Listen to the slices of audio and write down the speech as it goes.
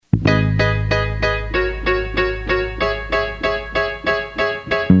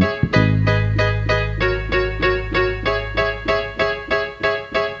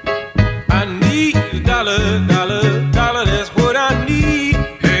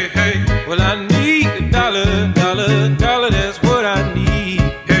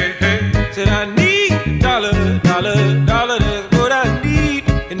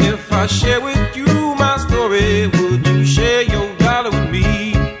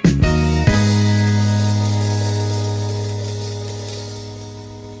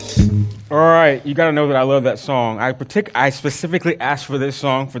right, you got to know that I love that song. I specifically asked for this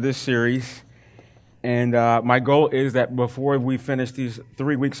song for this series, and my goal is that before we finish these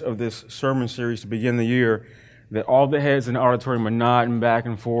 3 weeks of this sermon series to begin the year, that all the heads in the auditorium are nodding back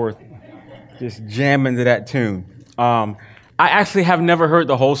and forth, just jamming to that tune. I actually have never heard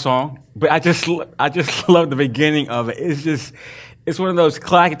the whole song, but I just love the beginning of it. It's one of those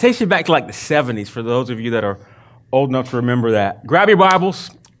classic. It takes you back to like the 70s for those of you that are old enough to remember that. Grab your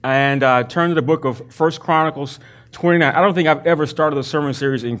Bibles and turn to the book of 1 Chronicles 29. I don't think I've ever started a sermon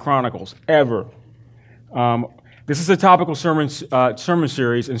series in Chronicles, ever. This is a topical sermon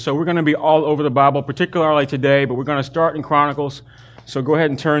series, and so we're going to be all over the Bible, particularly today, but we're going to start in Chronicles. So go ahead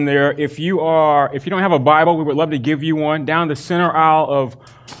and turn there. If you don't have a Bible, we would love to give you one. Down the center aisle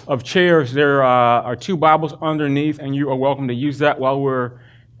of chairs, there are 2 Bibles underneath, and you are welcome to use that while we're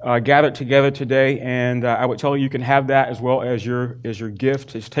gathered together today. And I would tell you can have that as well as your gift.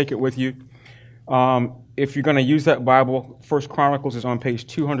 Just take it with you. If you're going to use that Bible, 1 Chronicles is on page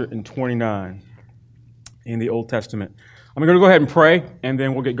 229 in the Old Testament. I'm going to go ahead and pray, and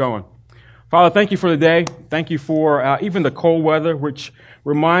then we'll get going. Father, thank you for the day. Thank you for even the cold weather, which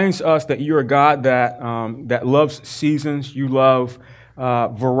reminds us that you're a God that loves seasons. You love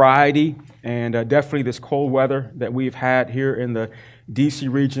variety, and definitely this cold weather that we've had here in the D.C.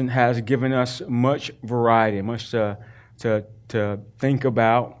 region has given us much variety, much to think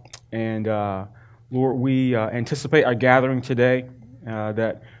about. And Lord, we anticipate our gathering today,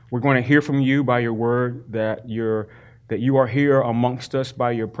 that we're going to hear from you by your word, that you are here amongst us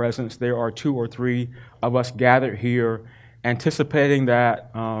by your presence. There are 2 or 3 of us gathered here, anticipating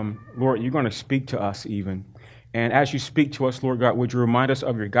that, Lord, you're going to speak to us even. And as you speak to us, Lord God, would you remind us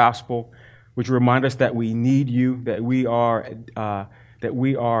of your gospel? Would you remind us that we need you, that we are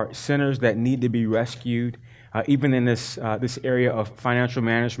sinners that need to be rescued, even in this area of financial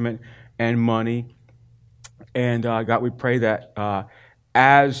management and money. And God, we pray that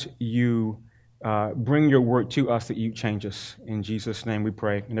as you bring your word to us, that you change us. In Jesus' name we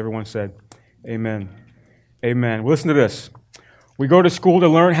pray. And everyone said, amen. Amen. Well, listen to this. We go to school to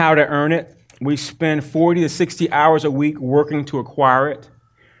learn how to earn it. We spend 40 to 60 hours a week working to acquire it.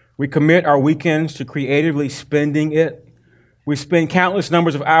 We commit our weekends to creatively spending it. We spend countless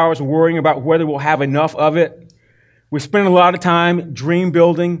numbers of hours worrying about whether we'll have enough of it. We spend a lot of time dream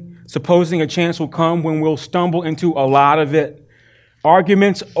building, supposing a chance will come when we'll stumble into a lot of it.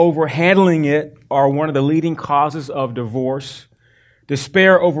 Arguments over handling it are one of the leading causes of divorce.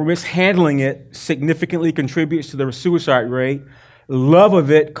 Despair over mishandling it significantly contributes to the suicide rate. Love of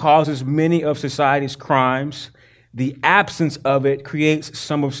it causes many of society's crimes. The absence of it creates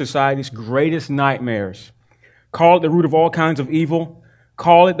some of society's greatest nightmares. Call it the root of all kinds of evil.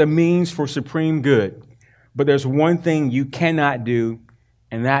 Call it the means for supreme good. But there's one thing you cannot do,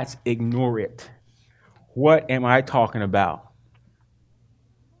 and that's ignore it. What am I talking about?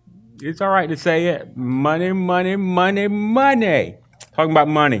 It's all right to say it. Money, money, money, money. Talking about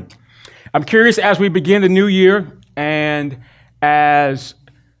money. I'm curious as we begin the new year and as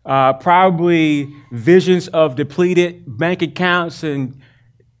probably visions of depleted bank accounts and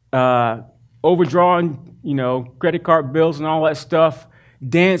overdrawn, credit card bills and all that stuff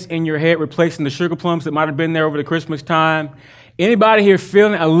dance in your head, replacing the sugar plums that might have been there over the Christmas time. Anybody here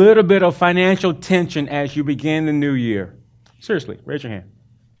feeling a little bit of financial tension as you begin the new year? Seriously, raise your hand.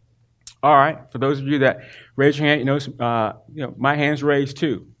 All right. For those of you that raise your hand, my hand's raised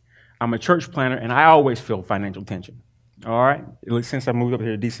too. I'm a church planner, and I always feel financial tension. All right, at least since I moved up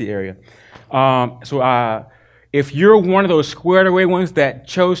here to the D.C. area. If you're one of those squared away ones that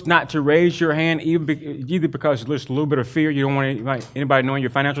chose not to raise your hand, either because there's a little bit of fear, you don't want anybody knowing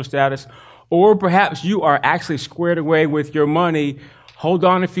your financial status, or perhaps you are actually squared away with your money, hold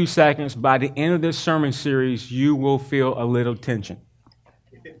on a few seconds. By the end of this sermon series, you will feel a little tension.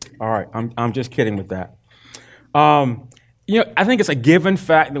 All right, I'm just kidding with that. I think it's a given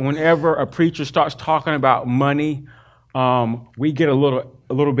fact that whenever a preacher starts talking about money, we get a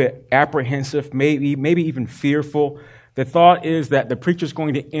little bit apprehensive, maybe even fearful. The thought is that the preacher's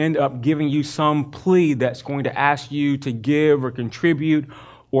going to end up giving you some plea that's going to ask you to give or contribute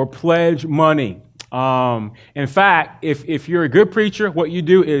or pledge money. In fact, if you're a good preacher, what you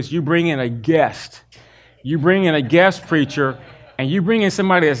do is you bring in a guest. You bring in a guest preacher, and you bring in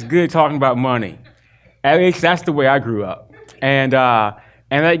somebody that's good talking about money. At least that's the way I grew up. And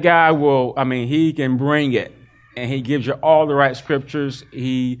that guy he can bring it. And he gives you all the right scriptures.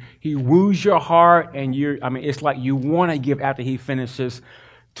 He woos your heart, and it's like you want to give after he finishes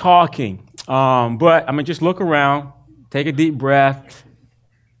talking. But just look around, take a deep breath,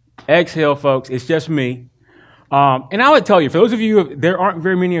 exhale, folks. It's just me. And I would tell you, for those of you, there aren't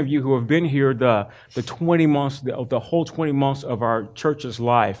very many of you who have been here the 20 months, the whole 20 months of our church's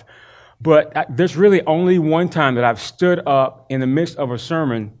life. But there's really only one time that I've stood up in the midst of a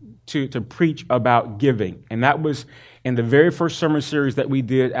sermon to preach about giving. And that was in the very first sermon series that we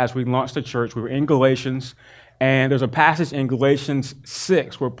did as we launched the church. We were in Galatians. And there's a passage in Galatians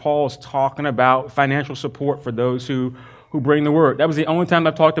 6 where Paul's talking about financial support for those who bring the word. That was the only time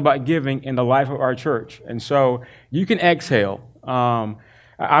I've talked about giving in the life of our church. And so you can exhale. I'm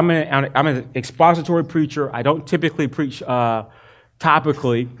an expository preacher. I don't typically preach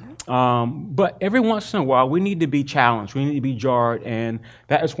topically. But every once in a while, we need to be challenged. We need to be jarred. And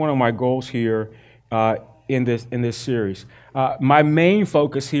that is one of my goals here in this series. My main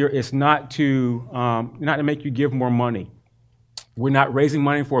focus here is not to make you give more money. We're not raising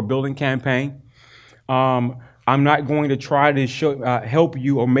money for a building campaign. I'm not going to try to help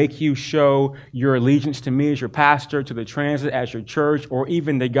you or make you show your allegiance to me as your pastor, to the transit as your church, or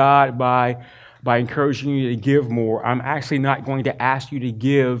even to God by encouraging you to give more. I'm actually not going to ask you to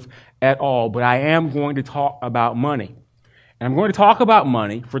give at all, but I am going to talk about money. And I'm going to talk about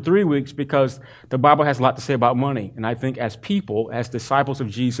money for 3 weeks because the Bible has a lot to say about money. And I think as people, as disciples of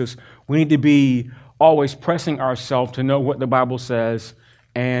Jesus, we need to be always pressing ourselves to know what the Bible says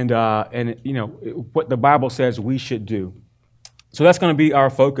and what the Bible says we should do. So that's going to be our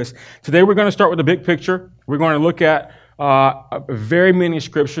focus. Today we're going to start with the big picture. We're going to look at very many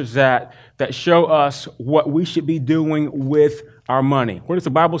scriptures that show us what we should be doing with our money. What does the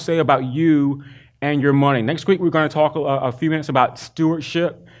Bible say about you and your money? Next week, we're going to talk a few minutes about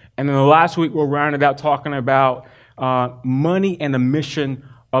stewardship. And then the last week, we'll round it out talking about money and the mission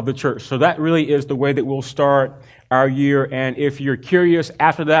of the church. So that really is the way that we'll start our year. And if you're curious,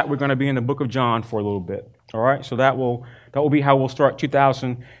 after that, we're going to be in the book of John for a little bit. All right? So that will be how we'll start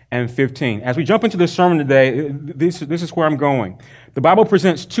 2015. As we jump into this sermon today, this is where I'm going. The Bible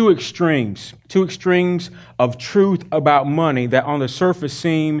presents two extremes of truth about money that on the surface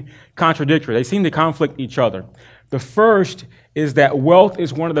seem contradictory. They seem to conflict each other. The first is that wealth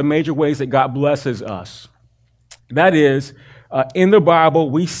is one of the major ways that God blesses us. That is, in the Bible,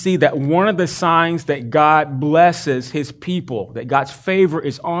 we see that one of the signs that God blesses his people, that God's favor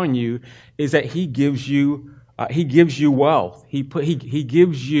is on you, is that he gives you wealth. He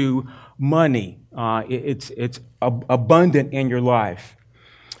gives you money. It's abundant in your life.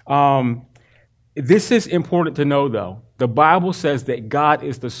 This is important to know, though. The Bible says that God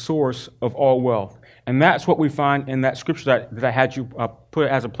is the source of all wealth. And that's what we find in that scripture that I had you put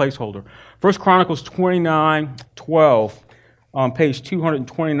as a placeholder. 1 Chronicles 29:12 on page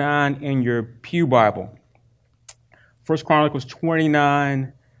 229 in your Pew Bible. 1 Chronicles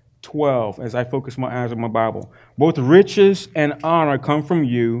 29:12 as I focus my eyes on my Bible. Both riches and honor come from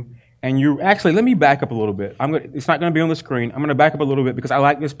you. And let me back up a little bit. It's not going to be on the screen. I'm going to back up a little bit because I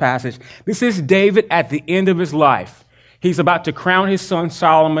like this passage. This is David at the end of his life. He's about to crown his son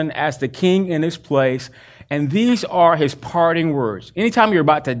Solomon as the king in his place. And these are his parting words. Anytime you're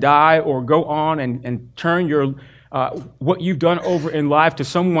about to die or go on and turn your what you've done over in life to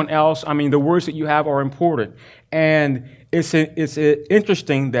someone else, the words that you have are important. And it's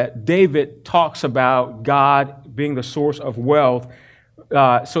interesting that David talks about God being the source of wealth.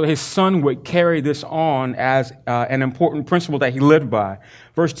 So his son would carry this on as an important principle that he lived by.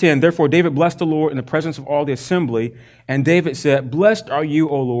 Verse 10, therefore David blessed the Lord in the presence of all the assembly. And David said, blessed are you,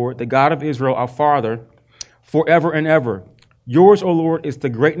 O Lord, the God of Israel, our Father, forever and ever. Yours, O Lord, is the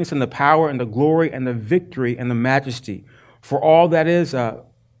greatness and the power and the glory and the victory and the majesty. For all that is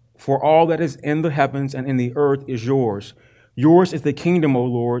in the heavens and in the earth is yours. Yours is the kingdom, O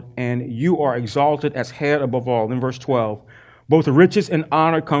Lord, and you are exalted as head above all. Then verse 12, both riches and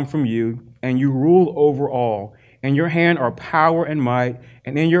honor come from you, and you rule over all. In your hand are power and might,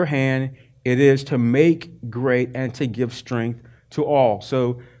 and in your hand it is to make great and to give strength to all.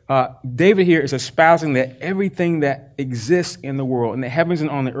 So David here is espousing that everything that exists in the world, in the heavens and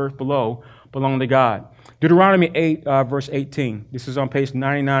on the earth below, belong to God. Deuteronomy 8, verse 18. This is on page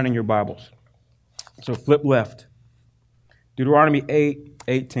 99 in your Bibles. So flip left. Deuteronomy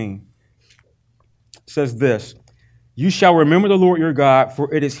 8:18 says this, you shall remember the Lord your God,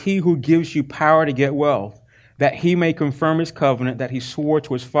 for it is he who gives you power to get wealth, that he may confirm his covenant that he swore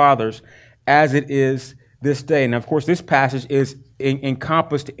to his fathers, as it is this day. And of course, this passage is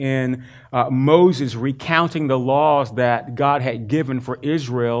encompassed in Moses recounting the laws that God had given for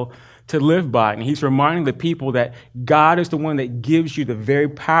Israel to live by. And he's reminding the people that God is the one that gives you the very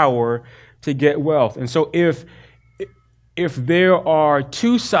power to get wealth. And so if there are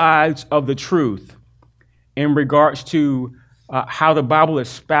two sides of the truth in regards to how the Bible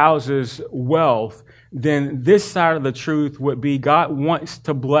espouses wealth, then this side of the truth would be God wants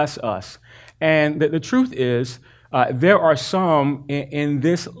to bless us. And the truth is, there are some in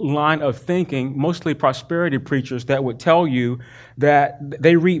this line of thinking, mostly prosperity preachers, that would tell you that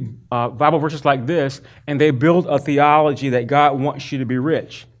they read Bible verses like this and they build a theology that God wants you to be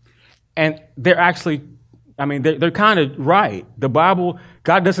rich. And they're actually, they're kind of right. The Bible,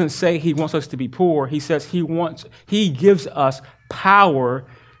 God doesn't say he wants us to be poor. He says he gives us power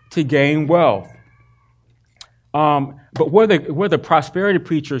to gain wealth. But where the prosperity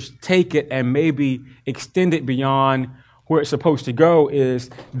preachers take it and maybe extend it beyond where it's supposed to go is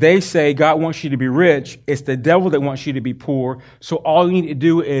they say God wants you to be rich. It's the devil that wants you to be poor. So all you need to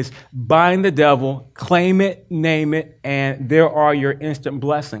do is bind the devil, claim it, name it, and there are your instant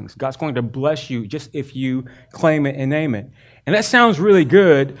blessings. God's going to bless you just if you claim it and name it. And that sounds really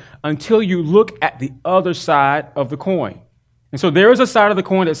good until you look at the other side of the coin. And so there is a side of the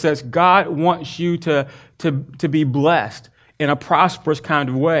coin that says God wants you to be blessed in a prosperous kind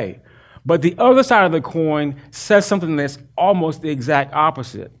of way. But the other side of the coin says something that's almost the exact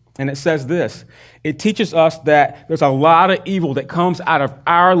opposite. And it says this. It teaches us that there's a lot of evil that comes out of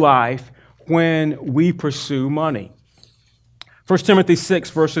our life when we pursue money. 1 Timothy 6,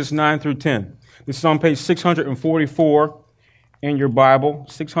 verses 9 through 10. This is on page 644 in your Bible.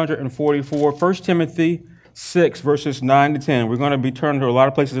 644. 1 Timothy 6, verses 9 to 10. We're going to be turning to a lot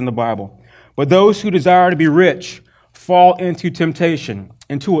of places in the Bible. But those who desire to be rich fall into temptation,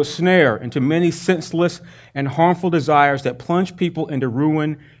 into a snare, into many senseless and harmful desires that plunge people into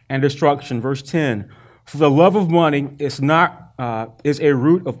ruin and destruction. Verse 10, for the love of money is a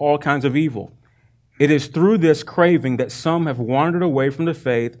root of all kinds of evil. It is through this craving that some have wandered away from the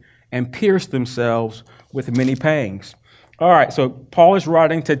faith and pierced themselves with many pangs. All right, so Paul is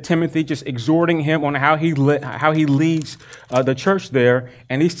writing to Timothy, just exhorting him on how he leads the church there,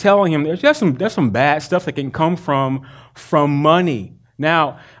 and he's telling him there's some bad stuff that can come from money.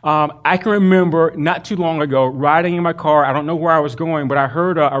 Now, I can remember not too long ago riding in my car. I don't know where I was going, but I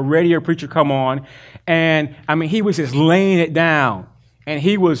heard a radio preacher come on, and he was just laying it down, and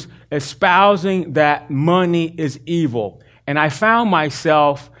he was espousing that money is evil, and I found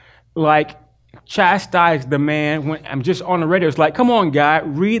myself chastise the man when I'm just on the radio. It's like, come on, guy,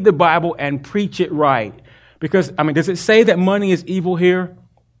 read the Bible and preach it right. Because, does it say that money is evil here?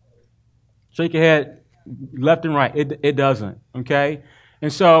 Shake your head left and right. It doesn't, okay?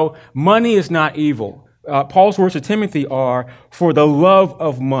 And so money is not evil. Paul's words to Timothy are, for the love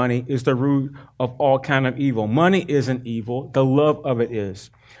of money is the root of all kind of evil. Money isn't evil. The love of it is.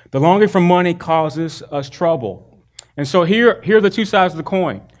 The longing for money causes us trouble. And so here are the two sides of the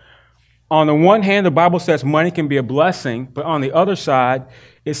coin. On the one hand, the Bible says money can be a blessing, but on the other side,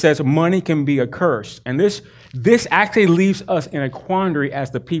 it says money can be a curse. And this actually leaves us in a quandary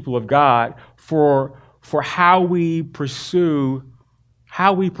as the people of God for how we pursue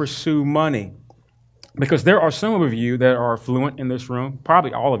money. Because there are some of you that are affluent in this room.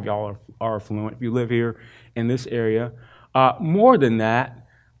 Probably all of y'all are affluent if you live here in this area. More than that,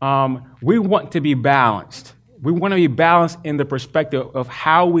 we want to be balanced. We want to be balanced in the perspective of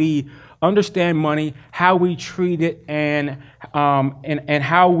how we understand money, how we treat it, and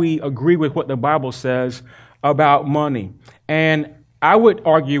how we agree with what the Bible says about money. And I would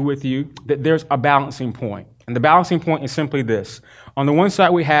argue with you that there's a balancing point. And the balancing point is simply this. On the one side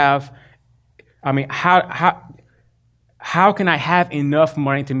we have, how can I have enough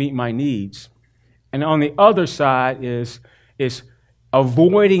money to meet my needs? And on the other side is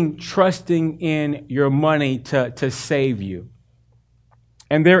avoiding trusting in your money to save you.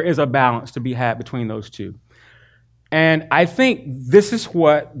 And there is a balance to be had between those two. And I think this is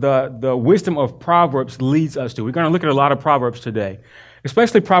what the wisdom of Proverbs leads us to. We're going to look at a lot of Proverbs today,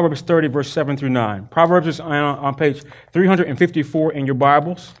 especially Proverbs 30, verse 7 through 9. Proverbs is on page 354 in your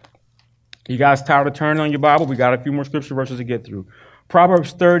Bibles. You guys tired of turning on your Bible? We got a few more scripture verses to get through.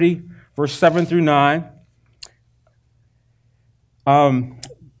 Proverbs 30, verse 7 through 9.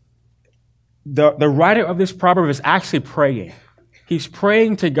 The writer of this proverb is actually praying. He's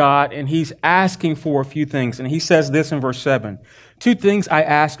praying to God, and he's asking for a few things. And he says this in verse 7. 2 things I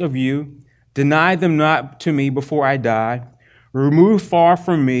ask of you. Deny them not to me before I die. Remove far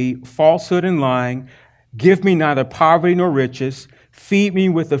from me falsehood and lying. Give me neither poverty nor riches. Feed me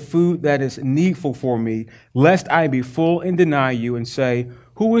with the food that is needful for me, lest I be full and deny you and say,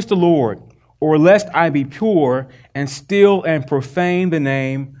 who is the Lord? Or lest I be pure and steal and profane the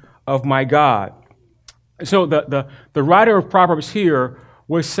name of my God. So the writer of Proverbs here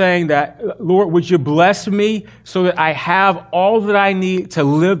was saying that, Lord, would you bless me so that I have all that I need to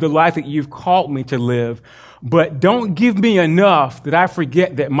live the life that you've called me to live? but don't give me enough that I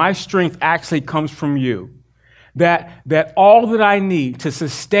forget that my strength actually comes from you. That all that I need to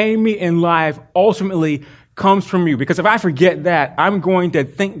sustain me in life ultimately comes from you. Because if I forget that, I'm going to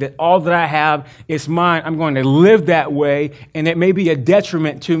think that all that I have is mine. I'm going to live that way, and it may be a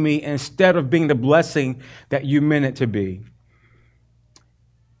detriment to me instead of being the blessing that you meant it to be.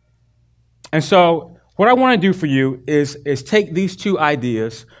 And so what I want to do for you is take these two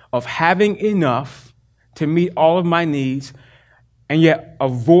ideas of having enough to meet all of my needs and yet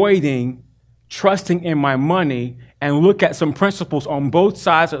avoiding trusting in my money, and look at some principles on both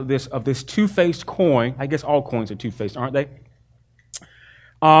sides of this two-faced coin. I guess all coins are two-faced, aren't they?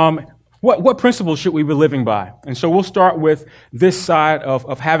 What principles should we be living by? And so we'll start with this side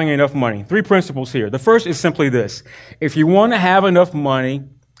of having enough money. 3 principles here. The first is simply this. If you want to have enough money,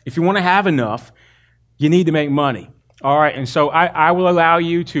 if you want to have enough, you need to make money. All right, and so I will allow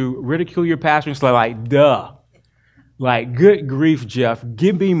you to ridicule your pastor and say, like, duh. Like, good grief, Jeff,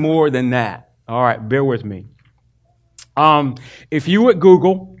 give me more than that. All right, bear with me. If you would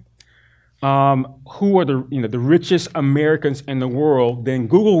Google who are the richest Americans in the world, then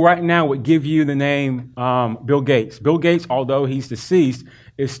Google right now would give you the name Bill Gates. Bill Gates, although he's deceased,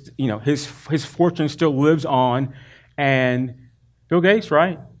 is his fortune still lives on. And Bill Gates,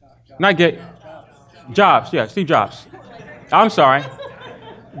 right? Not Gates. Jobs, yeah, Steve Jobs. I'm sorry.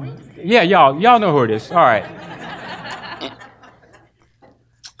 Yeah, y'all know who it is. All right.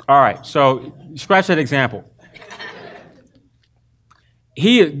 All right, so scratch that example.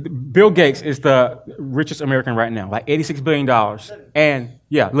 Bill Gates is the richest American right now, like $86 billion. And,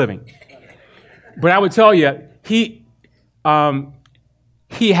 yeah, living. But I would tell you, he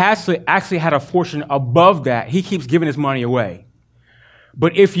has actually had a fortune above that. He keeps giving his money away.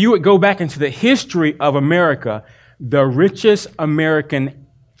 But if you would go back into the history of America, the richest American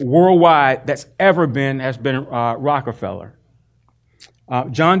worldwide that's ever been has been Rockefeller.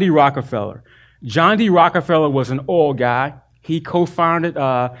 John D. Rockefeller. John D. Rockefeller was an oil guy. He co-founded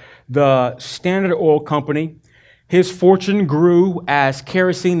the Standard Oil Company. His fortune grew as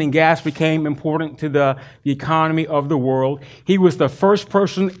kerosene and gas became important to the economy of the world. He was the first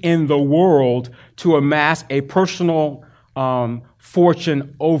person in the world to amass a personal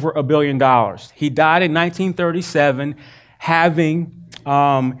fortune over $1 billion. He died in 1937, having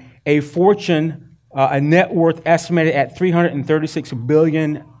a fortune, a net worth estimated at $336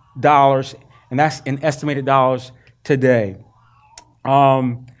 billion, and that's in estimated dollars today.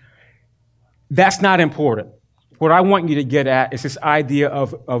 That's not important. What I want you to get at is this idea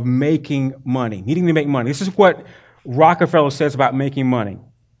of making money, needing to make money. This is what Rockefeller says about making money.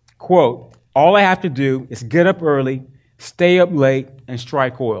 Quote, all I have to do is get up early, stay up late, and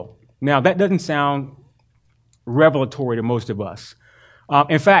strike oil. Now, that doesn't sound revelatory to most of us.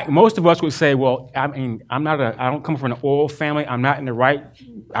 In fact, most of us would say, well, I don't come from an oil family. I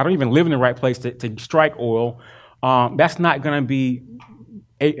don't even live in the right place to strike oil. That's not going to be,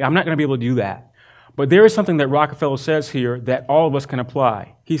 I'm not going to be able to do that. But there is something that Rockefeller says here that all of us can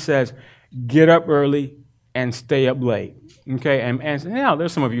apply. He says, get up early and stay up late. Okay, and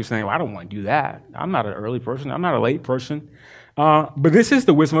there's some of you saying, well, I don't want to do that. I'm not an early person. I'm not a late person. But this is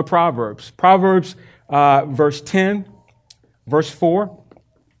the wisdom of Proverbs. Proverbs verse 10, verse 4.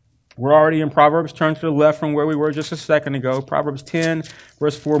 We're already in Proverbs. Turn to the left from where we were just a second ago. Proverbs 10,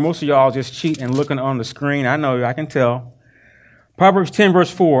 verse 4. Most of y'all just cheat and looking on the screen. I know, I can tell. Proverbs 10, verse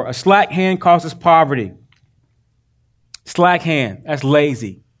 4. A slack hand causes poverty. Slack hand, that's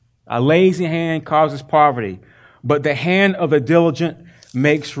lazy. A lazy hand causes poverty. But the hand of the diligent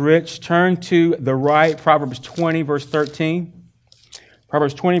makes rich. Turn to the right. Proverbs 20, verse 13.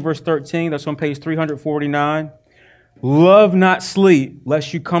 Proverbs 20, verse 13. That's on page 349. Love not sleep,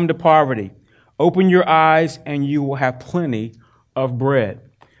 lest you come to poverty. Open your eyes, and you will have plenty of bread.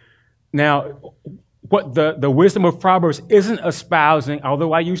 Now, what the wisdom of Proverbs isn't espousing,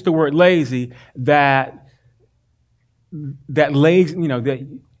 although I use the word lazy, that lazy,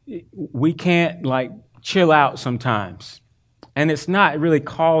 that we can't chill out sometimes, and it's not really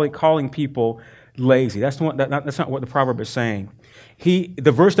calling people lazy. That's not what the proverb is saying.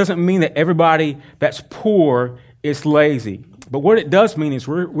 The verse doesn't mean that everybody that's poor is lazy. But what it does mean is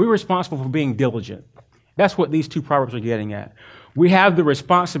we're responsible for being diligent. That's what these two proverbs are getting at. We have the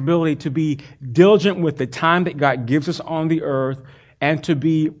responsibility to be diligent with the time that God gives us on the earth and to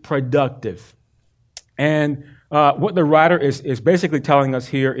be productive. And what the writer is basically telling us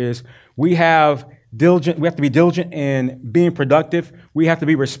here is we have to be diligent in being productive. We have to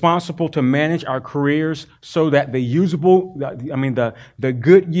be responsible to manage our careers so that the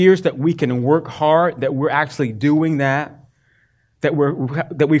good years that we can work hard, that we're actually doing that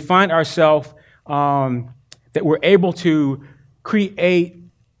we find ourselves that we're able to create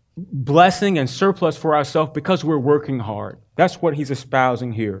blessing and surplus for ourselves because we're working hard. That's what he's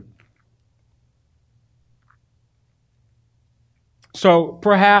espousing here. So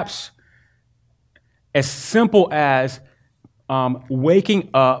perhaps as simple as waking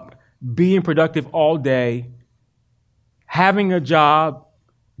up, being productive all day, having a job,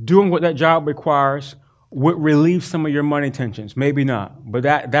 doing what that job requires would relieve some of your money tensions. Maybe not, but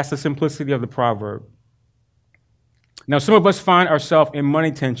that's the simplicity of the proverb. Now, some of us find ourselves in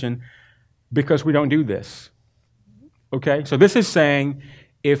money tension because we don't do this. Okay? So this is saying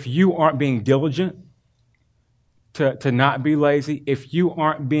if you aren't being diligent, to not be lazy, if you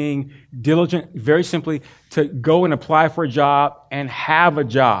aren't being diligent, very simply, to go and apply for a job and have a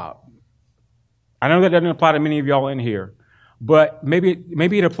job. I know that doesn't apply to many of y'all in here, but maybe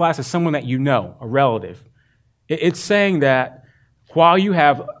it applies to someone that you know, a relative. It's saying that while you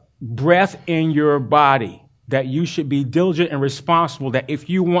have breath in your body, that you should be diligent and responsible, that if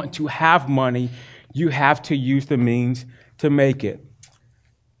you want to have money, you have to use the means to make it.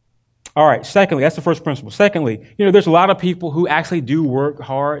 All right, secondly, that's the first principle. Secondly, there's a lot of people who actually do work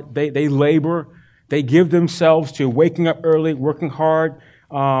hard. They labor. They give themselves to waking up early, working hard,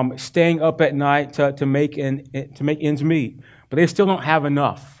 staying up at night to make ends meet. But they still don't have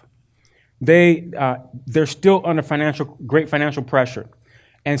enough. They're still under great financial pressure.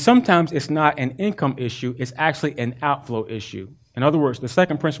 And sometimes it's not an income issue, it's actually an outflow issue. In other words, the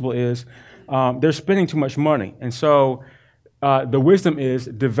second principle is they're spending too much money. And so the wisdom is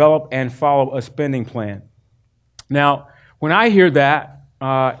develop and follow a spending plan. Now, when I hear that,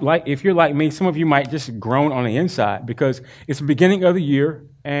 if you're like me, some of you might just groan on the inside because it's the beginning of the year,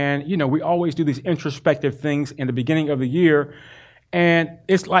 and we always do these introspective things in the beginning of the year, and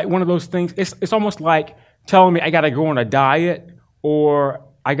it's like one of those things. It's almost like telling me I got to go on a diet or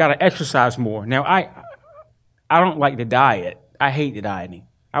I got to exercise more. Now, I don't like the diet. I hate the dieting.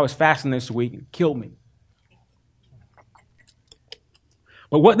 I was fasting this week; it killed me.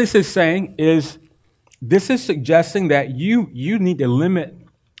 But what this is saying is, this is suggesting that you need to limit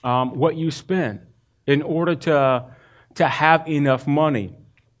what you spend in order to have enough money.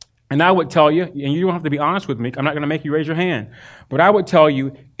 And I would tell you, and you don't have to be honest with me, I'm not going to make you raise your hand, but I would tell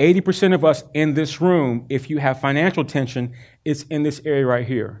you 80% of us in this room, if you have financial tension, it's in this area right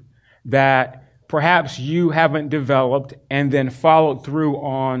here, that perhaps you haven't developed and then followed through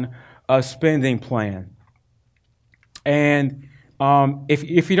on a spending plan. And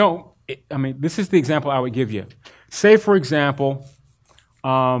if you don't, this is the example I would give you. Say, for example,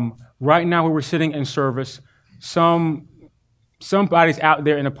 right now where we're sitting in service, somebody's out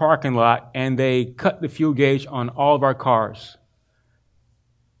there in the parking lot and they cut the fuel gauge on all of our cars.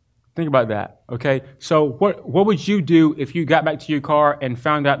 Think about that, okay? So what would you do if you got back to your car and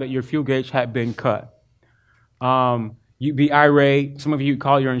found out that your fuel gauge had been cut? You'd be irate. Some of you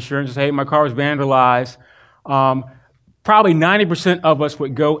call your insurance and say, hey, my car was vandalized. Probably 90% of us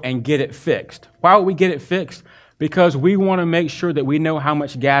would go and get it fixed. Why would we get it fixed? Because we want to make sure that we know how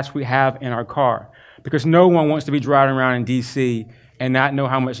much gas we have in our car. Because no one wants to be driving around in D.C. and not know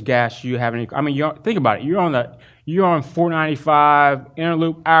how much gas you have in your car. Think about it. You're on 495, inner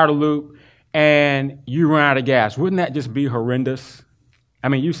loop, outer loop, and you run out of gas. Wouldn't that just be horrendous?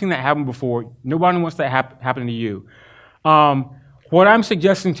 You've seen that happen before. Nobody wants that happen to you. What I'm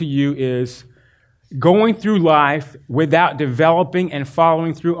suggesting to you is going through life without developing and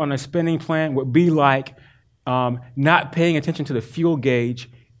following through on a spending plan would be like not paying attention to the fuel gauge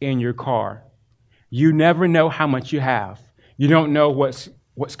in your car. You never know how much you have. You don't know what's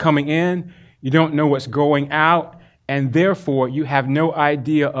coming in. You don't know what's going out. And therefore, you have no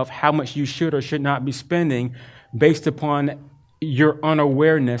idea of how much you should or should not be spending based upon your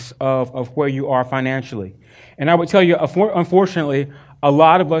unawareness of where you are financially. And I would tell you, unfortunately, a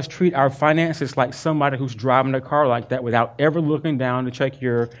lot of us treat our finances like somebody who's driving a car like that without ever looking down to check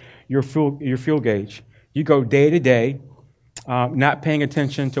your fuel gauge. You go day to day, not paying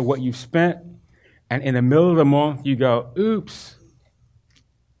attention to what you've spent, and in the middle of the month, you go, oops,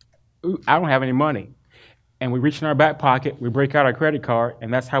 I don't have any money. And we reach in our back pocket, we break out our credit card,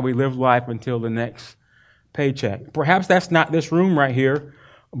 and that's how we live life until the next paycheck. Perhaps that's not this room right here,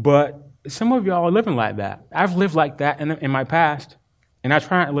 but some of y'all are living like that. I've lived like that in my past. And I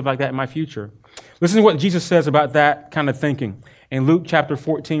try not to live like that in my future. Listen to what Jesus says about that kind of thinking in Luke chapter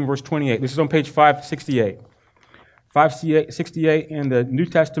 14, verse 28. This is on page 568. 568 in the New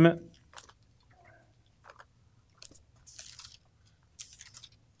Testament.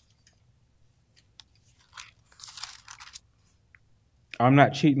 I'm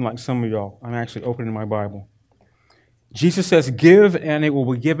not cheating like some of y'all. I'm actually opening my Bible. Jesus says, give and it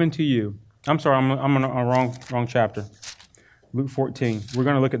will be given to you. I'm sorry, I'm on a wrong chapter. Luke 14. We're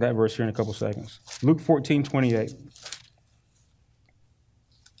going to look at that verse here in a couple seconds. Luke 14:28.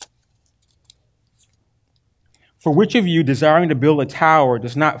 For which of you, desiring to build a tower,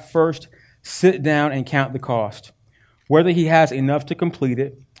 does not first sit down and count the cost, whether he has enough to complete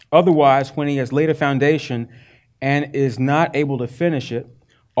it? Otherwise, when he has laid a foundation and is not able to finish it,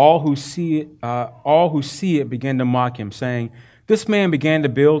 all who see it begin to mock him, saying, "This man began to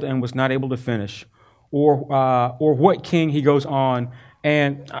build and was not able to finish." Or what king, he goes on,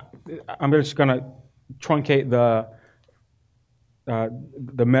 and I'm just going to truncate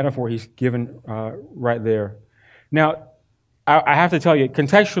the metaphor he's given right there. Now, I have to tell you,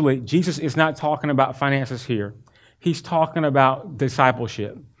 contextually, Jesus is not talking about finances here. He's talking about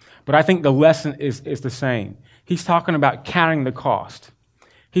discipleship. But I think the lesson is the same. He's talking about counting the cost.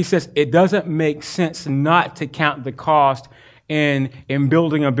 He says it doesn't make sense not to count the cost in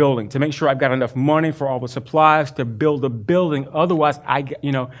building a building, to make sure I've got enough money for all the supplies to build a building. Otherwise,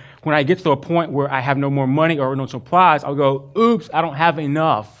 when I get to a point where I have no more money or no supplies, I'll go, oops, I don't have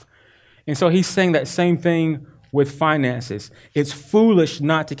enough. And so he's saying that same thing with finances. It's foolish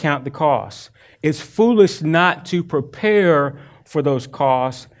not to count the costs. It's foolish not to prepare for those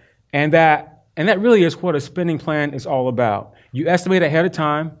costs. And that really is what a spending plan is all about. You estimate ahead of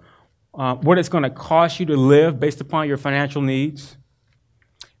time what it's going to cost you to live based upon your financial needs.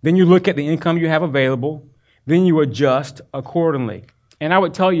 Then you look at the income you have available. Then you adjust accordingly. And I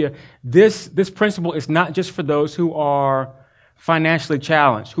would tell you, this principle is not just for those who are financially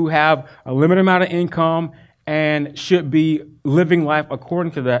challenged, who have a limited amount of income and should be living life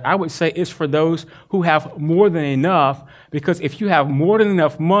according to that. I would say it's for those who have more than enough, because if you have more than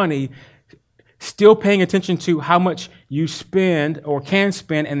enough money, still paying attention to how much you spend or can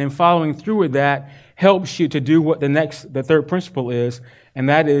spend and then following through with that helps you to do what the third principle is, and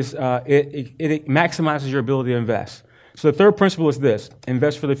that is it maximizes your ability to invest. So the third principle is this: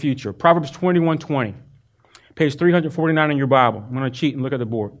 invest for the future. Proverbs 21:20, page 349 in your Bible. I'm going to cheat and look at the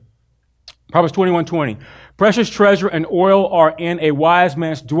board. Proverbs 21:20. Precious treasure and oil are in a wise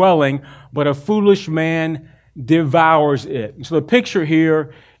man's dwelling, but a foolish man devours it. So the picture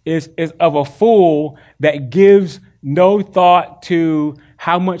here is of a fool that gives no thought to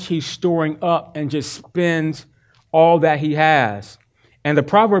how much he's storing up and just spends all that he has. And the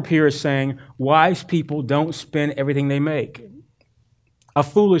proverb here is saying wise people don't spend everything they make. A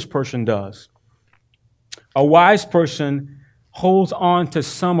foolish person does. A wise person holds on to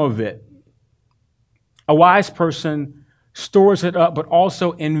some of it. A wise person stores it up, but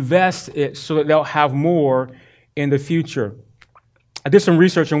also invests it so that they'll have more in the future. I did some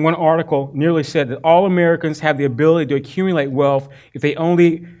research, and one article nearly said that all Americans have the ability to accumulate wealth if they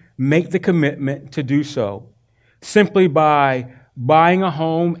only make the commitment to do so. Simply by buying a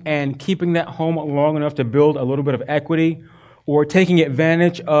home and keeping that home long enough to build a little bit of equity, or taking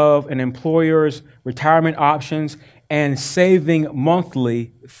advantage of an employer's retirement options and saving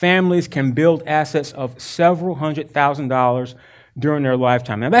monthly, families can build assets of several $100,000 during their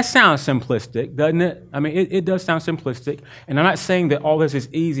lifetime. Now, that sounds simplistic, doesn't it? I mean, it does sound simplistic. And I'm not saying that all this is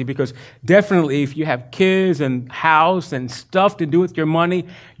easy, because definitely if you have kids and house and stuff to do with your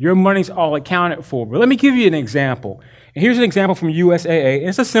money's all accounted for. But let me give you an example. And here's an example from USAA.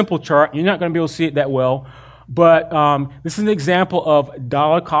 It's a simple chart. You're not going to be able to see it that well. But this is an example of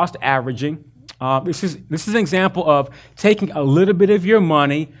dollar cost averaging. This is an example of taking a little bit of your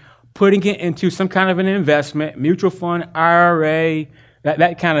money, putting it into some kind of an investment, mutual fund, IRA,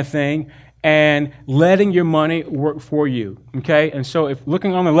 that kind of thing, and letting your money work for you, okay? And so if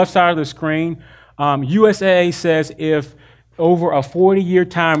looking on the left side of the screen, USAA says if over a 40-year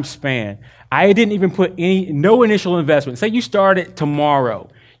time span, I didn't even put no initial investment. Say you started tomorrow.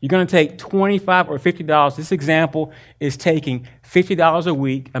 You're going to take $25 or $50. This example is taking $50 a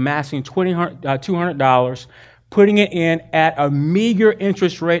week, amassing $200, putting it in at a meager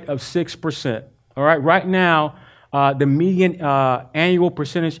interest rate of 6%. All right, right now, the median annual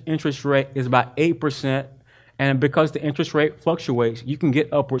percentage interest rate is about 8%, and because the interest rate fluctuates, you can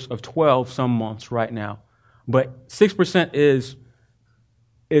get upwards of 12 some months right now. But 6%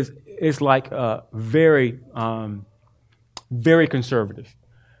 is like very, very conservative.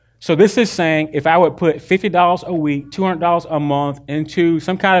 So this is saying if I would put $50 a week, $200 a month into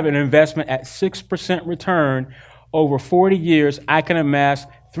some kind of an investment at 6% return over 40 years, I can amass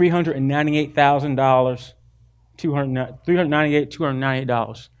 $398,000,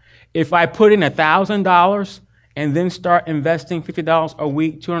 $298. If I put in $1,000 and then start investing $50 a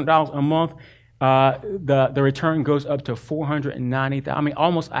week, $200 a month, the return goes up to $490,000. I mean,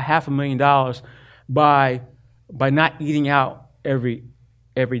 almost $500,000 by not eating out every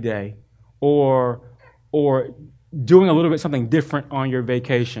day, or doing a little bit something different on your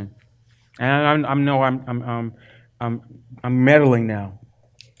vacation. And I'm meddling now.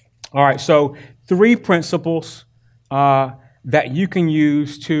 All right, so 3 principles that you can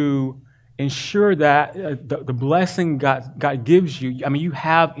use to ensure that the blessing God gives you, I mean, you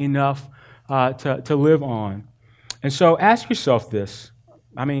have enough to live on. And so ask yourself this.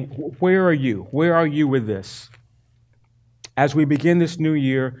 I mean, where are you? Where are you with this? As we begin this new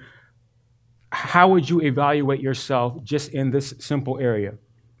year, how would you evaluate yourself just in this simple area?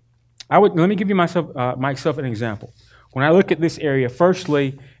 Let me give you myself an example. When I look at this area,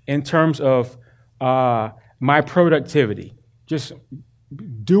 firstly, in terms of my productivity, just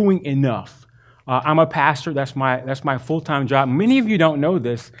doing enough. I'm a pastor. That's my full-time job. Many of you don't know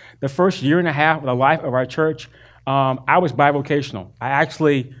this. The first year and a half of the life of our church, I was bivocational. I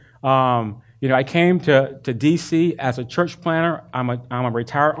actually, I came to D.C. as a church planner. I'm a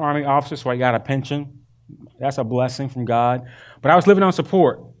retired Army officer, so I got a pension. That's a blessing from God. But I was living on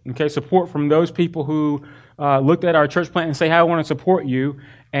support. Okay, support from those people who looked at our church plant and say, "Hey, I want to support you,"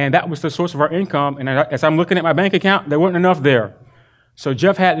 and that was the source of our income. And as I'm looking at my bank account, there wasn't enough there. So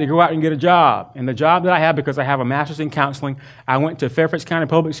Jeff had to go out and get a job. And the job that I had, because I have a master's in counseling, I went to Fairfax County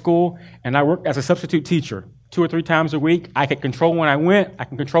Public School, and I worked as a substitute teacher 2 or 3 times a week. I could control when I went. I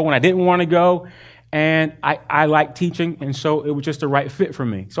can control when I didn't want to go. And I liked teaching, and so it was just the right fit for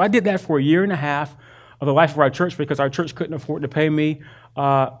me. So I did that for a year and a half of the life of our church because our church couldn't afford to pay me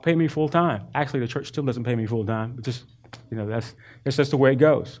full time. Actually, the church still doesn't pay me full time. But just that's just the way it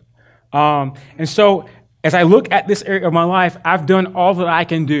goes. And so as I look at this area of my life, I've done all that I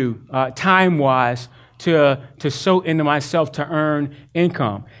can do time-wise to sow into myself to earn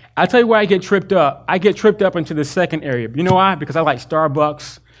income. I'll tell you where I get tripped up. I get tripped up into the second area. You know why? Because I like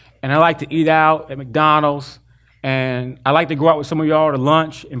Starbucks, and I like to eat out at McDonald's, and I like to go out with some of y'all to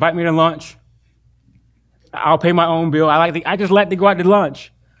lunch. Invite me to lunch. I'll pay my own bill. I just like to go out to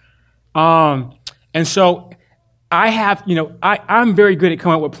lunch. And so I have, I'm very good at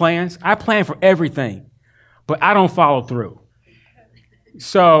coming up with plans. I plan for everything, but I don't follow through.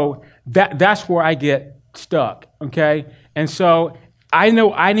 So that's where I get stuck, okay? And so I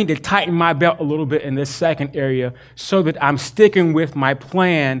know I need to tighten my belt a little bit in this second area so that I'm sticking with my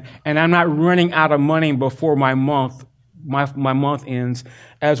plan and I'm not running out of money before my month ends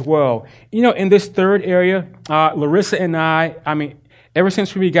as well. In this third area, Larissa and I mean, ever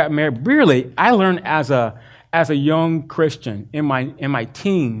since we got married, really, I learned as a young Christian in my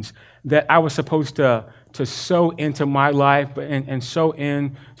teens that I was supposed to sow into my life and sow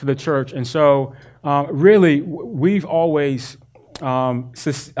into the church. And so really, we've always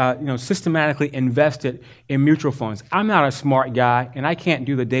systematically invested in mutual funds. I'm not a smart guy, and I can't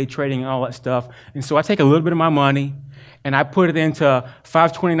do the day trading and all that stuff. And so I take a little bit of my money, and I put it into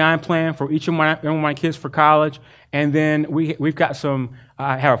 529 plan for each of my kids for college. And then we've got some.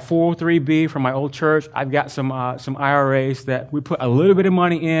 I have a 403B from my old church. I've got some IRAs that we put a little bit of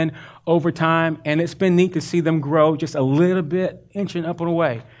money in over time, and it's been neat to see them grow just a little bit, inching up and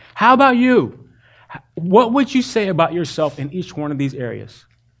away. How about you? What would you say about yourself in each one of these areas?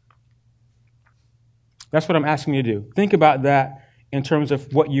 That's what I'm asking you to do. Think about that in terms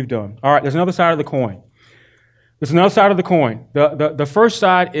of what you've done. All right, there's another side of the coin. There's another side of the coin. The first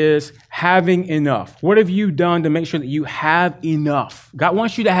side is having enough. What have you done to make sure that you have enough? God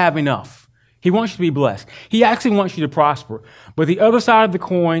wants you to have enough. He wants you to be blessed. He actually wants you to prosper. But the other side of the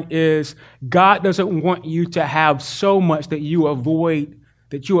coin is God doesn't want you to have so much that you avoid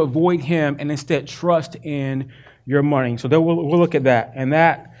Him and instead trust in your money. So then we'll look at that. And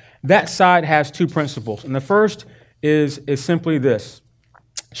that side has 2 principles. And the first is simply this: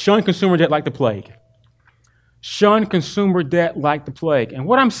 shun consumer debt like the plague. Shun consumer debt like the plague. And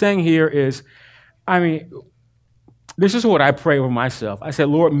what I'm saying here is, this is what I pray over myself. I said,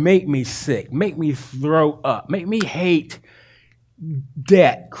 Lord, make me sick. Make me throw up. Make me hate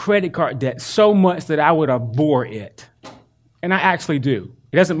debt, credit card debt, so much that I would abhor it. And I actually do.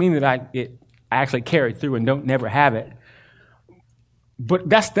 It doesn't mean that I actually carry through and don't never have it. But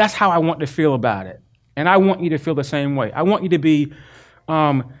that's how I want to feel about it. And I want you to feel the same way. I want you to be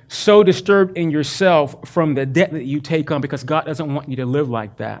so disturbed in yourself from the debt that you take on, because God doesn't want you to live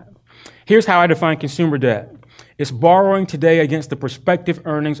like that. Here's how I define consumer debt. It's borrowing today against the prospective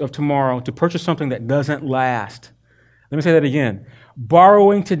earnings of tomorrow to purchase something that doesn't last. Let me say that again.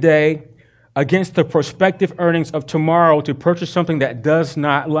 Borrowing today against the prospective earnings of tomorrow to purchase something that does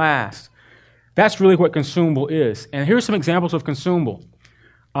not last. That's really what consumable is. And here's some examples of consumable.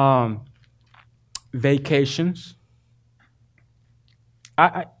 Vacations.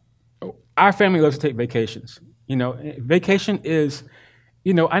 Our family loves to take vacations. Vacation is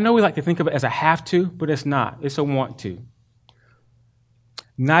I know we like to think of it as a have to, but it's not. It's a want to.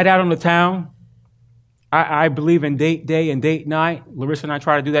 Night out on the town. I believe in date day and date night. Larissa and I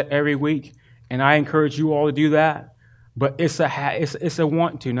try to do that every week, and I encourage you all to do that. But it's a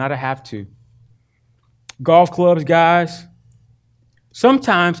want to, not a have to. Golf clubs, guys.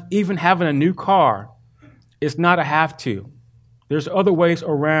 Sometimes even having a new car is not a have to. There's other ways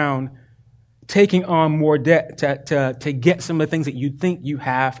around taking on more debt to get some of the things that you think you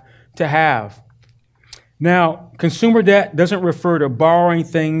have to have. Now, consumer debt doesn't refer to borrowing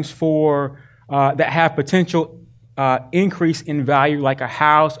things that have potential increase in value, like a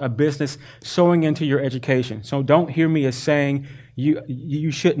house, a business, sowing into your education. So don't hear me as saying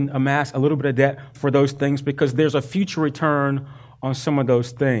you shouldn't amass a little bit of debt for those things, because there's a future return on some of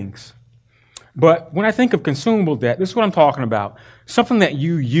those things. But when I think of consumable debt, this is what I'm talking about. Something that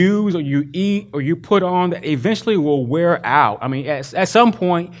you use or you eat or you put on that eventually will wear out. I mean, at some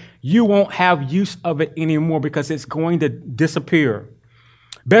point, you won't have use of it anymore because it's going to disappear.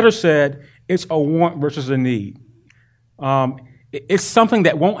 Better said, it's a want versus a need. It's something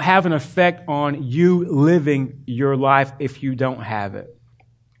that won't have an effect on you living your life if you don't have it.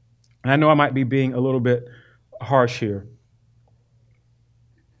 And I know I might be being a little bit harsh here.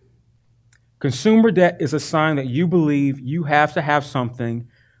 Consumer debt is a sign that you believe you have to have something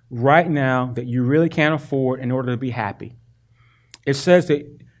right now that you really can't afford in order to be happy. It says that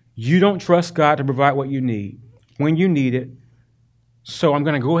you don't trust God to provide what you need when you need it. So I'm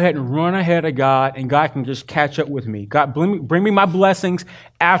going to go ahead and run ahead of God, and God can just catch up with me. God, bring me my blessings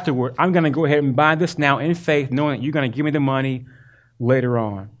afterward. I'm going to go ahead and buy this now in faith, knowing that you're going to give me the money later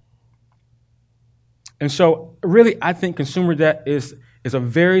on. And so really, I think consumer debt is a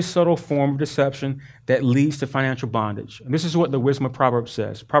very subtle form of deception that leads to financial bondage. And this is what the wisdom of Proverbs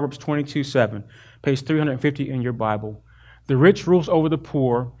says. Proverbs 22:7, page 350 in your Bible. The rich rules over the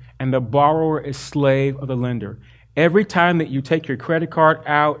poor, and the borrower is slave of the lender. Every time that you take your credit card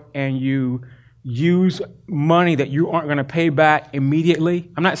out and you use money that you aren't going to pay back immediately,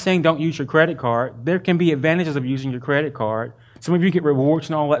 I'm not saying don't use your credit card. There can be advantages of using your credit card. Some of you get rewards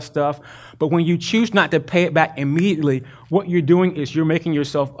and all that stuff. But when you choose not to pay it back immediately, what you're doing is you're making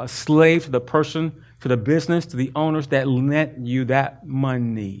yourself a slave to the person, to the business, to the owners that lent you that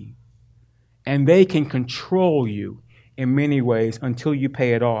money. And they can control you in many ways until you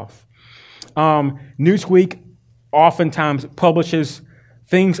pay it off. Newsweek oftentimes publishes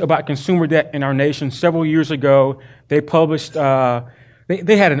things about consumer debt in our nation. Several years ago, they published...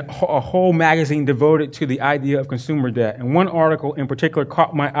 They had a whole magazine devoted to the idea of consumer debt. And one article in particular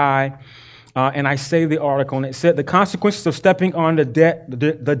caught my eye, and I saved the article, and it said the consequences of stepping on the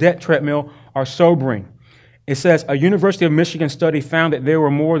debt treadmill are sobering. It says a University of Michigan study found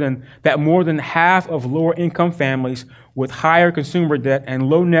that more than half of lower income families with higher consumer debt and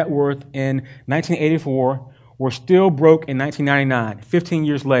low net worth in 1984 were still broke in 1999, 15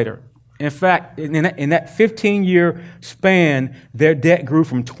 years later. In fact, in that 15-year span, their debt grew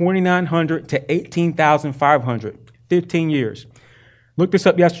from $2,900 to $18,500. 15 years. Looked this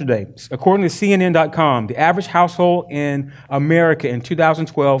up yesterday. According to CNN.com, the average household in America in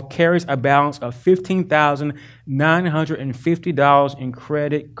 2012 carries a balance of $15,950 in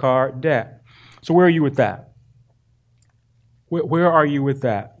credit card debt. So where are you with that? Where are you with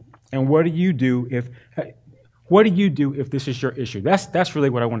that? And what do you do if this is your issue? That's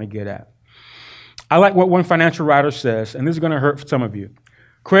really what I want to get at. I like what one financial writer says, and this is going to hurt for some of you.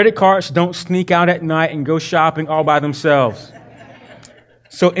 Credit cards don't sneak out at night and go shopping all by themselves.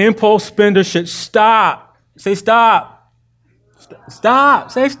 So impulse spenders should stop. Say stop.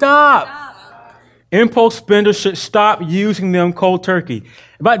 Stop. Say stop. Impulse spenders should stop using them cold turkey.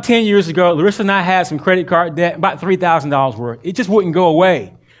 About 10 years ago, Larissa and I had some credit card debt, about $3,000 worth. It just wouldn't go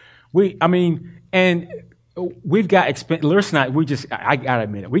away. We've got Larissa and I gotta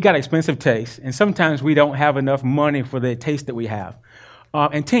admit it, we got expensive taste, and sometimes we don't have enough money for the taste that we have.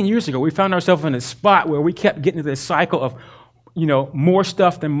 And 10 years ago, we found ourselves in a spot where we kept getting into this cycle of, more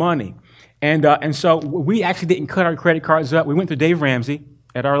stuff than money. And so we actually didn't cut our credit cards up. We went to Dave Ramsey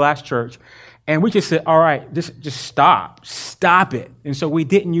at our last church, and we just said, all right, just stop it. And so we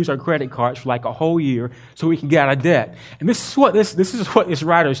didn't use our credit cards for like a whole year so we can get out of debt. And this is what this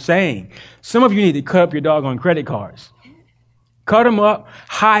writer is saying. Some of you need to cut up your doggone credit cards. Cut them up,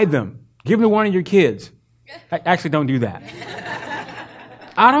 hide them, give them to one of your kids. Actually, don't do that.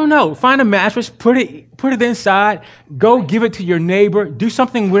 I don't know. Find a mattress, put it inside, go give it to your neighbor, do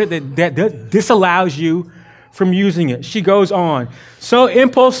something with it that disallows you from using it. She goes on. So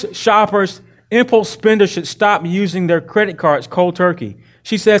impulse spenders should stop using their credit cards cold turkey.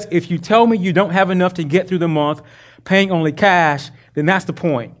 She says, if you tell me you don't have enough to get through the month, paying only cash, then that's the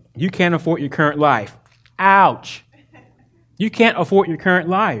point. You can't afford your current life. Ouch. You can't afford your current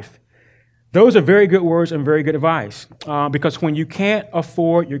life. Those are very good words and very good advice, because when you can't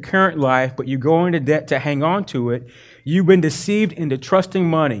afford your current life, but you go into debt to hang on to it, you've been deceived into trusting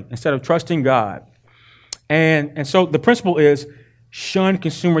money instead of trusting God. And so the principle is shun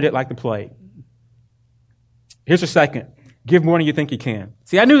consumer debt like the plague. Here's a second. Give more than you think you can.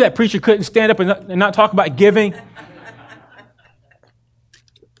 See, I knew that preacher couldn't stand up and not talk about giving.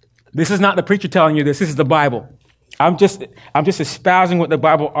 This is not the preacher telling you this. This is the Bible. I'm just espousing what the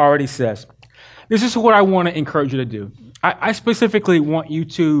Bible already says. This is what I want to encourage you to do. I specifically want you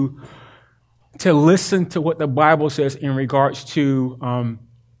to listen to what the Bible says in regards to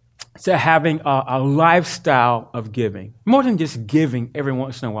having a lifestyle of giving. More than just giving every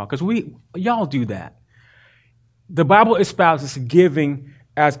once in a while, because y'all do that. The Bible espouses giving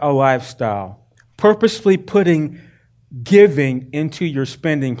as a lifestyle, purposefully putting giving into your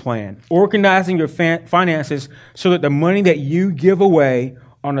spending plan, organizing your finances so that the money that you give away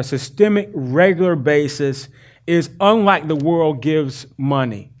on a systemic, regular basis is unlike the world gives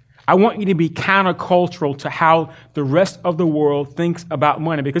money. I want you to be countercultural to how the rest of the world thinks about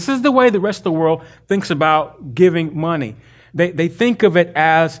money, because this is the way the rest of the world thinks about giving money. They think of it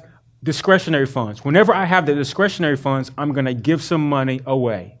as discretionary funds. Whenever I have the discretionary funds, I'm going to give some money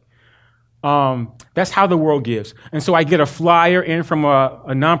away. That's how the world gives. And so I get a flyer in from a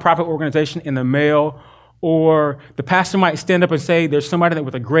nonprofit organization in the mail, or the pastor might stand up and say there's somebody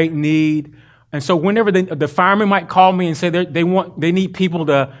with a great need. And so whenever the fireman might call me and say they need people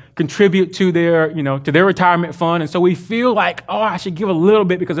to contribute to their retirement fund. And so we feel like, I should give a little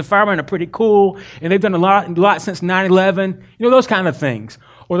bit because the firemen are pretty cool and they've done a lot since 9/11, those kind of things.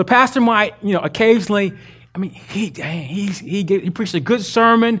 Or the pastor might, occasionally, he preached a good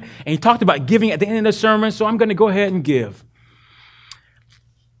sermon and he talked about giving at the end of the sermon, so I'm going to go ahead and give.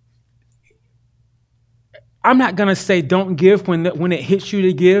 I'm not going to say don't give when it hits you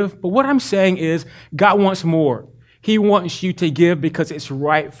to give, but what I'm saying is God wants more. He wants you to give because it's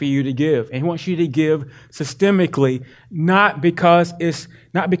right for you to give. And he wants you to give systemically, not because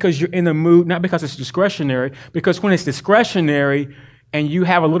you're in the mood, not because it's discretionary, because when it's discretionary and you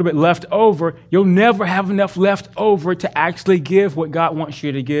have a little bit left over, you'll never have enough left over to actually give what God wants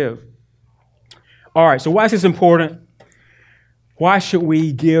you to give. All right, so why is this important? Why should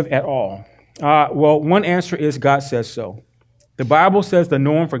we give at all? Well, one answer is God says so. The Bible says the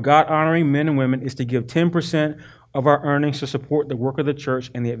norm for God-honoring men and women is to give 10% of our earnings to support the work of the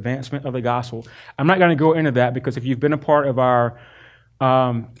church and the advancement of the gospel. I'm not going to go into that because if you've been a part of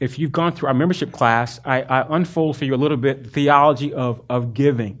if you've gone through our membership class, I unfold for you a little bit the theology of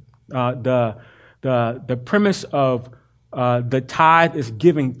giving. The premise of the tithe is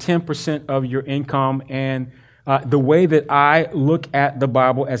giving 10% of your income, and the way that I look at the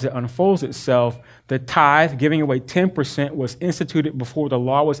Bible as it unfolds itself, the tithe, giving away 10%, was instituted before the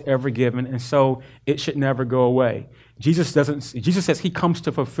law was ever given, and so it should never go away. Jesus says he comes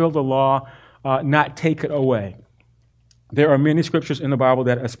to fulfill the law, not take it away. There are many scriptures in the Bible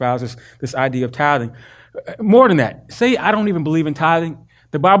that espouses this idea of tithing. More than that, say I don't even believe in tithing.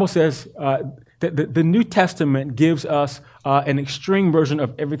 The Bible says that the New Testament gives us an extreme version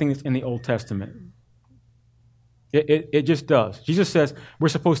of everything that's in the Old Testament. It just does. Jesus says we're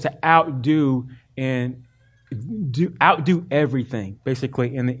supposed to outdo everything,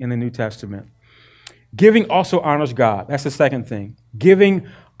 basically, in the New Testament. Giving also honors God. That's the second thing. Giving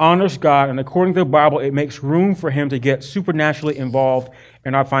honors God, and according to the Bible, it makes room for him to get supernaturally involved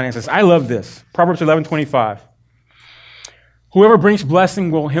in our finances. I love this. Proverbs 11:25. Whoever brings blessing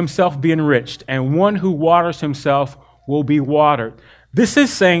will himself be enriched, and one who waters himself will be watered. This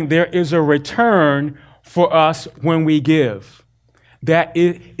is saying there is a return for us when we give. That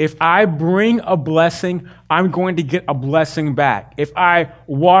if I bring a blessing, I'm going to get a blessing back. If I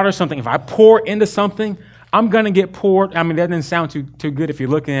water something, if I pour into something, I'm going to get poured. I mean, that doesn't sound too good if you're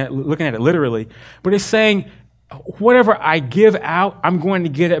looking at it literally. But it's saying whatever I give out, I'm going to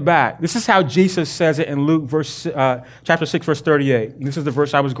get it back. This is how Jesus says it in Luke chapter 6, verse 38. This is the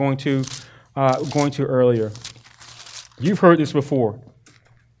verse I was going to earlier. You've heard this before.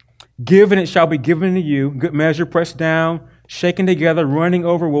 Give and it shall be given to you. Good measure, pressed down, shaken together, running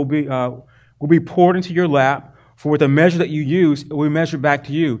over will be poured into your lap. For with the measure that you use, it will be measured back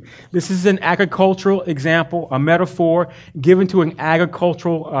to you. This is an agricultural example, a metaphor given to an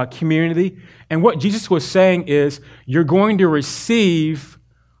agricultural community. And what Jesus was saying is, you're going to receive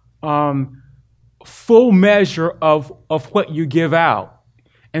full measure of what you give out.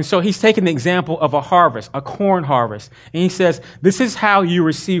 And so he's taking the example of a harvest, a corn harvest. And he says, this is how you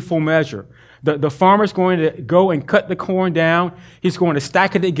receive full measure. The farmer's going to go and cut the corn down. He's going to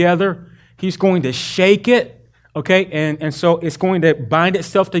stack it together. He's going to shake it, okay? And so it's going to bind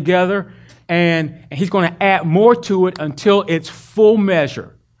itself together, and he's going to add more to it until it's full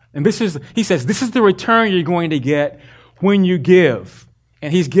measure. And he says, this is the return you're going to get when you give.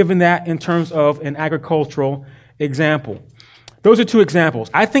 And he's given that in terms of an agricultural example. Those are two examples.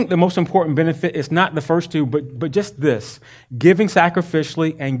 I think the most important benefit is not the first two, but just this. Giving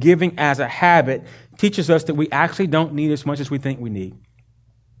sacrificially and giving as a habit teaches us that we actually don't need as much as we think we need.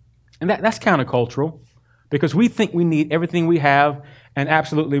 And that's countercultural, because we think we need everything we have and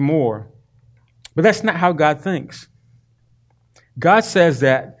absolutely more. But that's not how God thinks. God says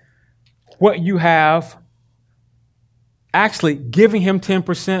that what you have, actually giving him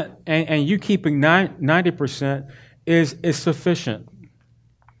 10% and you keeping 90% is sufficient.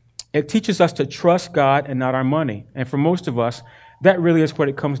 It teaches us to trust God and not our money. And for most of us, that really is what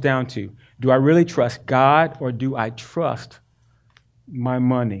it comes down to. Do I really trust God, or do I trust my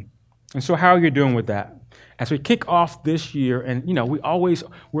money? And so how are you doing with that? As we kick off this year, and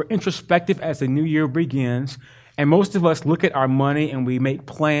we're introspective as the new year begins, and most of us look at our money and we make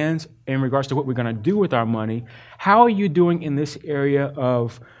plans in regards to what we're going to do with our money. How are you doing in this area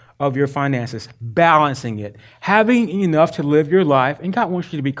of your finances? Balancing it, having enough to live your life. And God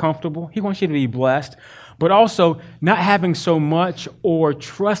wants you to be comfortable. He wants you to be blessed, but also not having so much or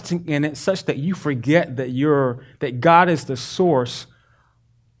trusting in it such that you forget that God is the source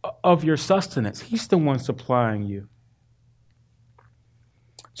of your sustenance. He's the one supplying you.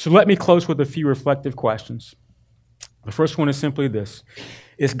 So let me close with a few reflective questions. The first one is simply this.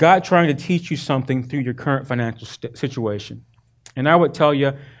 Is God trying to teach you something through your current financial situation? And I would tell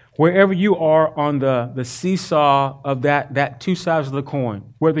you, wherever you are on the seesaw of that two sides of the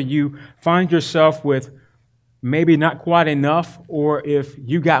coin, whether you find yourself with maybe not quite enough, or if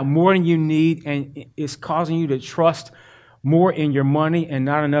you got more than you need and it's causing you to trust more in your money and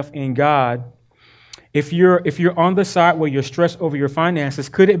not enough in God. If you're on the side where you're stressed over your finances,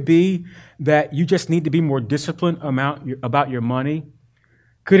 could it be that you just need to be more disciplined about your money?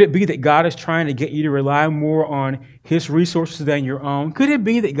 Could it be that God is trying to get you to rely more on his resources than your own? Could it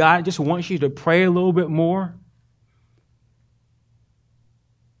be that God just wants you to pray a little bit more?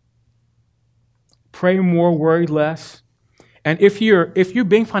 Pray more, worry less. And if you're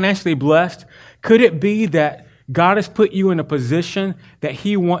being financially blessed, could it be that God has put you in a position that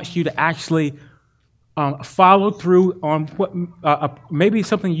he wants you to actually follow through on what maybe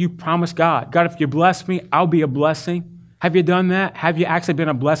something you promised God. God, if you bless me, I'll be a blessing. Have you done that? Have you actually been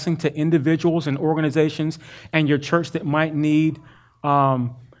a blessing to individuals and organizations and your church that might need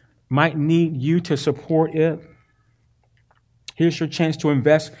you to support it? Here's your chance to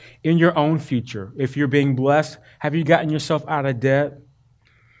invest in your own future. If you're being blessed, have you gotten yourself out of debt?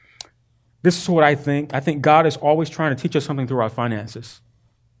 This is what I think. I think God is always trying to teach us something through our finances.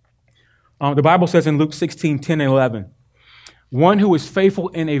 The Bible says in Luke 16:10 and 11, one who is faithful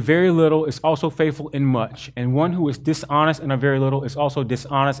in a very little is also faithful in much, and one who is dishonest in a very little is also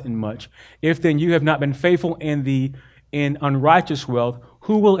dishonest in much. If then you have not been faithful in unrighteous wealth,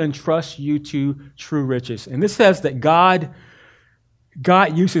 who will entrust you to true riches? And this says that God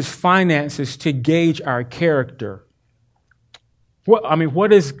uses finances to gauge our character.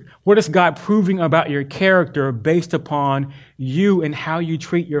 What is God proving about your character based upon you and how you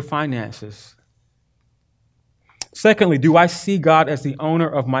treat your finances? Secondly, do I see God as the owner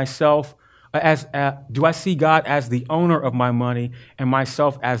of myself? Do I see God as the owner of my money and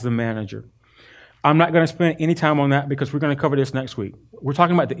myself as the manager? I'm not going to spend any time on that because we're going to cover this next week. We're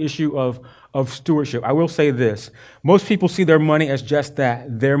talking about the issue of stewardship. I will say this. Most people see their money as just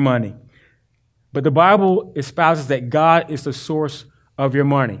that, their money. But the Bible espouses that God is the source of your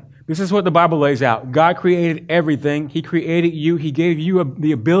money. This is what the Bible lays out. God created everything. He created you. He gave you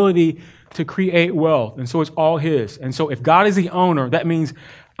the ability to create wealth. And so it's all his. And so if God is the owner, that means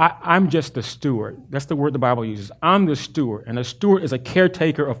I'm just the steward. That's the word the Bible uses. I'm the steward. And a steward is a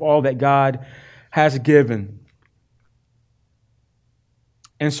caretaker of all that God has given.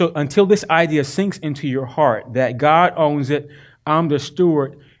 And so until this idea sinks into your heart that God owns it, I'm the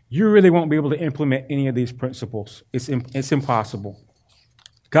steward, you really won't be able to implement any of these principles. It's impossible.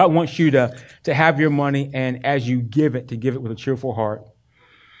 God wants you to have your money, and as you give it, to give it with a cheerful heart.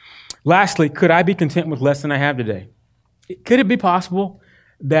 Lastly, could I be content with less than I have today? Could it be possible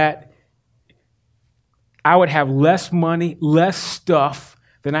that I would have less money, less stuff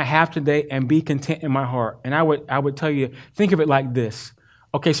than I have today and be content in my heart? And I would tell you, think of it like this.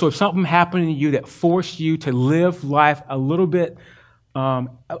 Okay, so if something happened to you that forced you to live life a little bit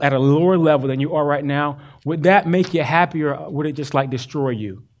at a lower level than you are right now, would that make you happy, or would it just destroy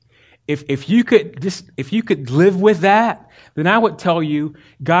you? If you could live with that, then I would tell you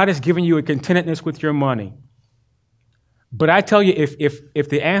God has given you a contentedness with your money. But I tell you,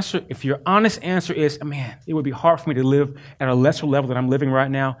 if your honest answer is, man, it would be hard for me to live at a lesser level than I'm living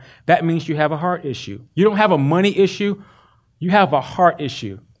right now, that means you have a heart issue. You don't have a money issue, you have a heart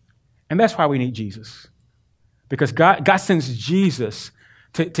issue. And that's why we need Jesus. Because God sends Jesus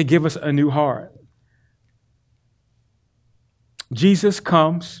to give us a new heart. Jesus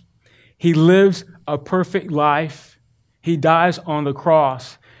comes. He lives a perfect life. He dies on the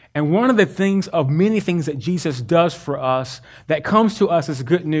cross. And one of the things of many things that Jesus does for us that comes to us as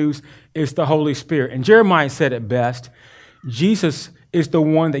good news is the Holy Spirit. And Jeremiah said it best. Jesus is the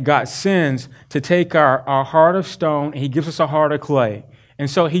one that God sends to take our heart of stone, and he gives us a heart of clay. And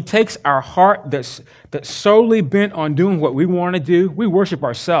so he takes our heart that's solely bent on doing what we want to do. We worship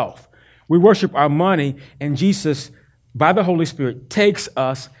ourselves. We worship our money. And Jesus, by the Holy Spirit, takes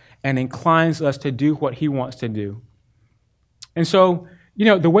us and inclines us to do what he wants to do. And so,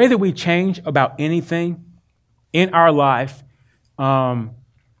 the way that we change about anything in our life,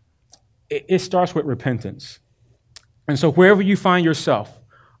 it starts with repentance. And so wherever you find yourself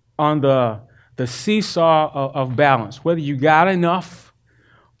on the seesaw of balance, whether you got enough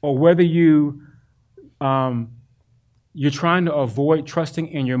or whether you're trying to avoid trusting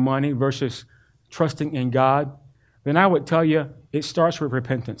in your money versus trusting in God, then I would tell you it starts with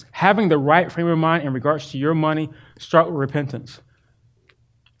repentance. Having the right frame of mind in regards to your money, start with repentance.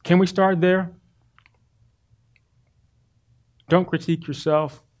 Can we start there? Don't critique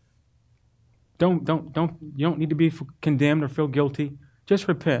yourself. You don't need to be condemned or feel guilty. Just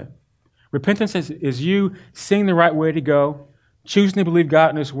repent. Repentance is you seeing the right way to go, choosing to believe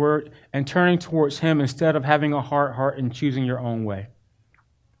God in his word, and turning towards him instead of having a hard heart and choosing your own way.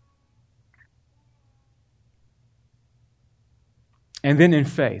 And then in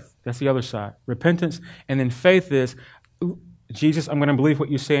faith, that's the other side. Repentance, and then faith is, Jesus, I'm going to believe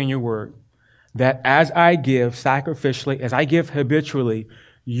what you say in your word, that as I give sacrificially, as I give habitually,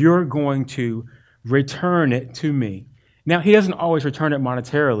 you're going to return it to me. Now, he doesn't always return it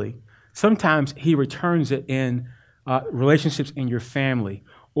monetarily. Sometimes he returns it in relationships in your family,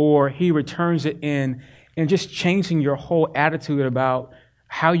 or he returns it in just changing your whole attitude about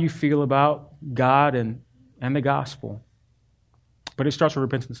how you feel about God and the gospel. But it starts with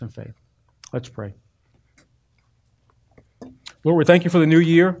repentance and faith. Let's pray. Lord, we thank you for the new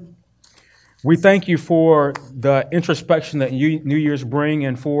year. We thank you for the introspection that New Year's bring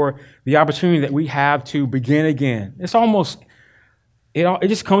and for the opportunity that we have to begin again. It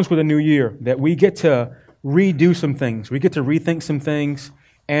just comes with a new year that we get to redo some things. We get to rethink some things.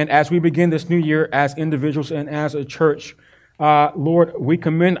 And as we begin this new year as individuals and as a church, Lord, we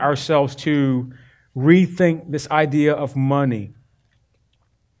commend ourselves to rethink this idea of money.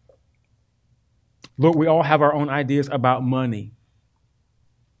 Lord, we all have our own ideas about money.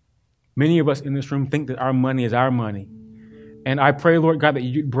 Many of us in this room think that our money is our money. And I pray, Lord God, that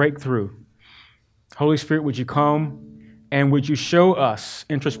you'd break through. Holy Spirit, would you come and would you show us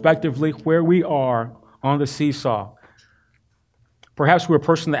introspectively where we are on the seesaw? Perhaps we're a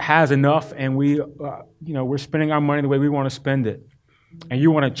person that has enough and we're spending our money the way we want to spend it. And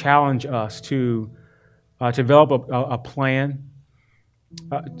you want to challenge us to develop a plan.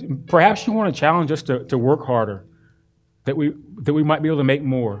 Perhaps you want to challenge us to work harder, that we might be able to make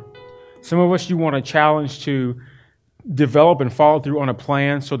more. Some of us you want to challenge to develop and follow through on a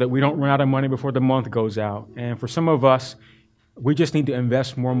plan so that we don't run out of money before the month goes out. And for some of us, we just need to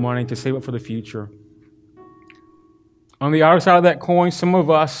invest more money to save it for the future. On the other side of that coin, some of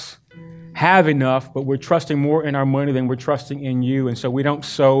us have enough, but we're trusting more in our money than we're trusting in you. And so we don't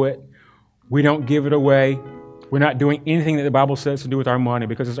sow it. We don't give it away. We're not doing anything that the Bible says to do with our money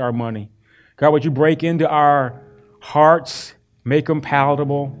because it's our money. God, would you break into our hearts, make them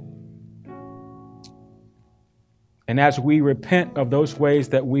palatable? And as we repent of those ways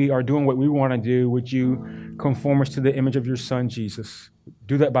that we are doing what we want to do, would you conform us to the image of your Son, Jesus?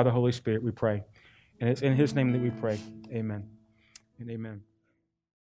 Do that by the Holy Spirit, we pray. And it's in his name that we pray. Amen and amen.